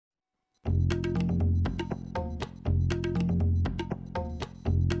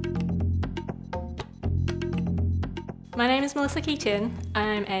My name is Melissa Kee Tin.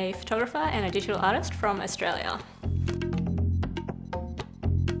 I'm a photographer and a digital artist from Australia.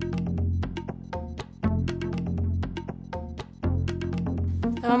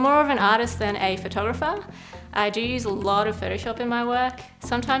 I'm more of an artist than a photographer. I do use a lot of Photoshop in my work.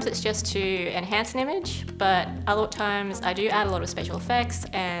 Sometimes it's just to enhance an image, but other times I do add a lot of special effects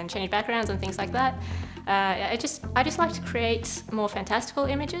and change backgrounds and things like that. I just like to create more fantastical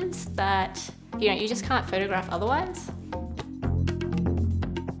images that you just can't photograph otherwise.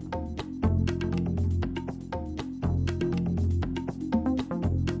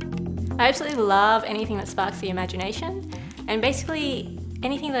 I absolutely love anything that sparks the imagination, and basically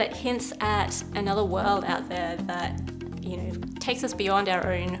anything that hints at another world out there that takes us beyond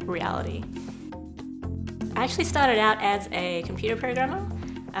our own reality. I actually started out as a computer programmer,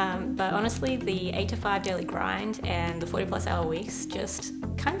 but honestly the 8 to 5 daily grind and the 40+ hour weeks just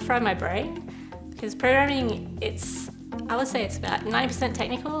kind of fried my brain, because programming, I would say it's about 90%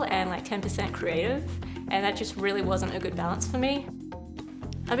 technical and like 10% creative, and that just really wasn't a good balance for me.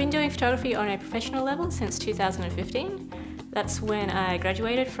 I've been doing photography on a professional level since 2015. That's when I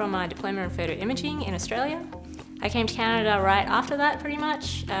graduated from my diploma in photo imaging in Australia. I came to Canada right after that pretty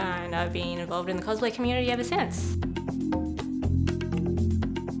much, and I've been involved in the cosplay community ever since.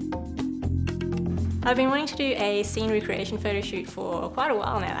 I've been wanting to do a scene recreation photo shoot for quite a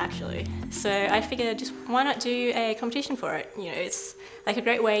while now actually, so I figured just why not do a competition for it. It's like a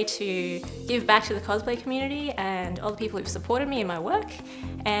great way to give back to the cosplay community and all the people who've supported me in my work,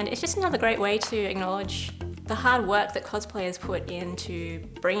 and it's just another great way to acknowledge the hard work that cosplayers put into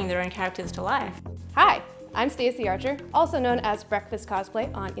bringing their own characters to life. Hi, I'm Stacey Archer, also known as Breakfast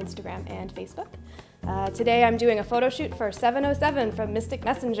Cosplay on Instagram and Facebook. Today I'm doing a photo shoot for 707 from Mystic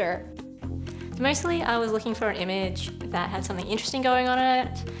Messenger. Mostly I was looking for an image that had something interesting going on in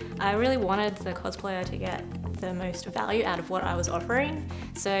it. I really wanted the cosplayer to get the most value out of what I was offering.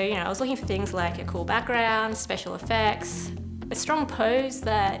 So, I was looking for things like a cool background, special effects, a strong pose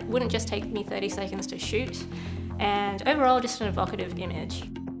that wouldn't just take me 30 seconds to shoot, and overall just an evocative image.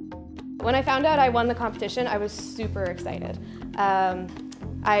 When I found out I won the competition, I was super excited.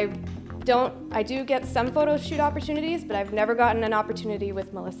 I do get some photo shoot opportunities, but I've never gotten an opportunity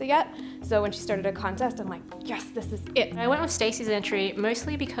with Melissa yet. So when she started a contest, I'm like, yes, this is it. I went with Stacey's entry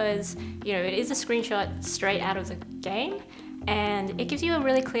mostly because, it is a screenshot straight out of the game, and it gives you a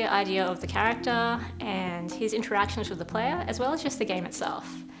really clear idea of the character and his interactions with the player, as well as just the game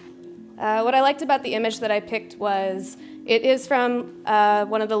itself. What I liked about the image that I picked was, it is from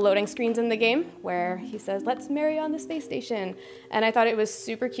one of the loading screens in the game where he says, "Let's marry on the space station." And I thought it was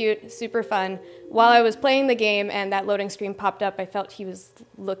super cute, super fun. While I was playing the game and that loading screen popped up, I felt he was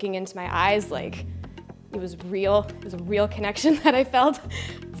looking into my eyes like it was real. It was a real connection that I felt.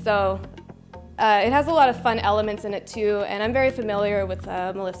 So it has a lot of fun elements in it too, and I'm very familiar with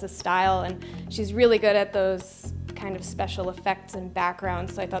Melissa's style, and she's really good at those kind of special effects and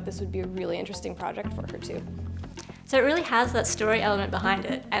backgrounds, so I thought this would be a really interesting project for her too. So it really has that story element behind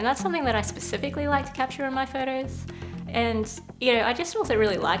it, and that's something that I specifically like to capture in my photos. And I just also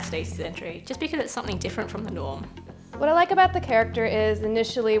really like Stacey's entry, just because it's something different from the norm. What I like about the character is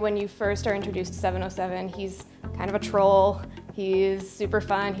initially when you first are introduced to 707, he's kind of a troll, he's super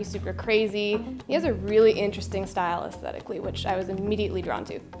fun, he's super crazy. He has a really interesting style aesthetically, which I was immediately drawn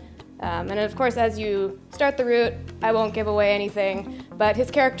to. And of course, as you start the route, I won't give away anything, but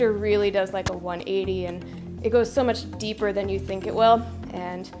his character really does like a 180, and it goes so much deeper than you think it will,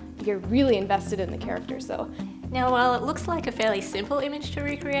 and you're really invested in the character. So now, while it looks like a fairly simple image to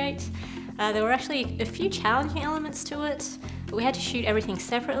recreate, there were actually a few challenging elements to it. We had to shoot everything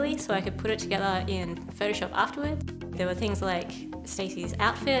separately so I could put it together in Photoshop afterward. There were things like Stacey's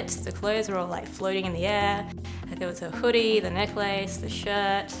outfit, the clothes were all like floating in the air. There was a hoodie, the necklace, the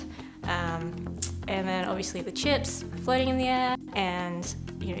shirt, and then obviously the chips floating in the air, and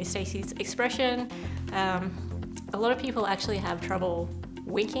Stacey's expression. A lot of people actually have trouble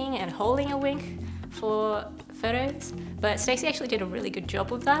winking and holding a wink for photos, but Stacey actually did a really good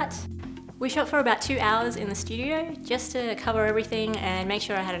job with that. We shot for about 2 hours in the studio just to cover everything and make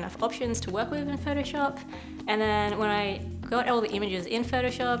sure I had enough options to work with in Photoshop. And then when I got all the images in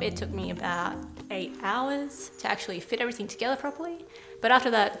Photoshop, it took me about 8 hours to actually fit everything together properly. But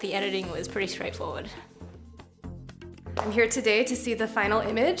after that, the editing was pretty straightforward. I'm here today to see the final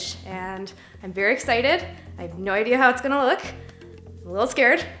image, and I'm very excited. I have no idea how it's gonna look. I'm a little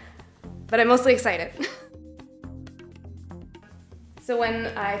scared, but I'm mostly excited. So when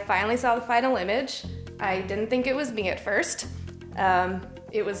I finally saw the final image, I didn't think it was me at first.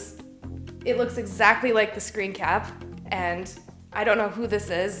 It looks exactly like the screen cap, and I don't know who this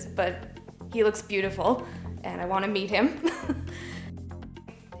is, but he looks beautiful. and I want to meet him.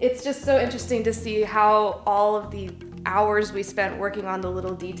 It's just so interesting to see how all of the hours we spent working on the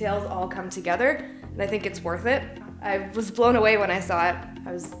little details all come together, and I think it's worth it. I was blown away when I saw it.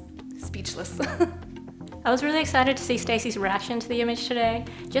 I was speechless. I was really excited to see Stacey's reaction to the image today.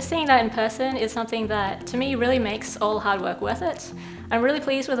 Just seeing that in person is something that, to me, really makes all the hard work worth it. I'm really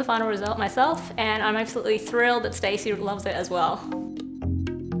pleased with the final result myself, and I'm absolutely thrilled that Stacey loves it as well.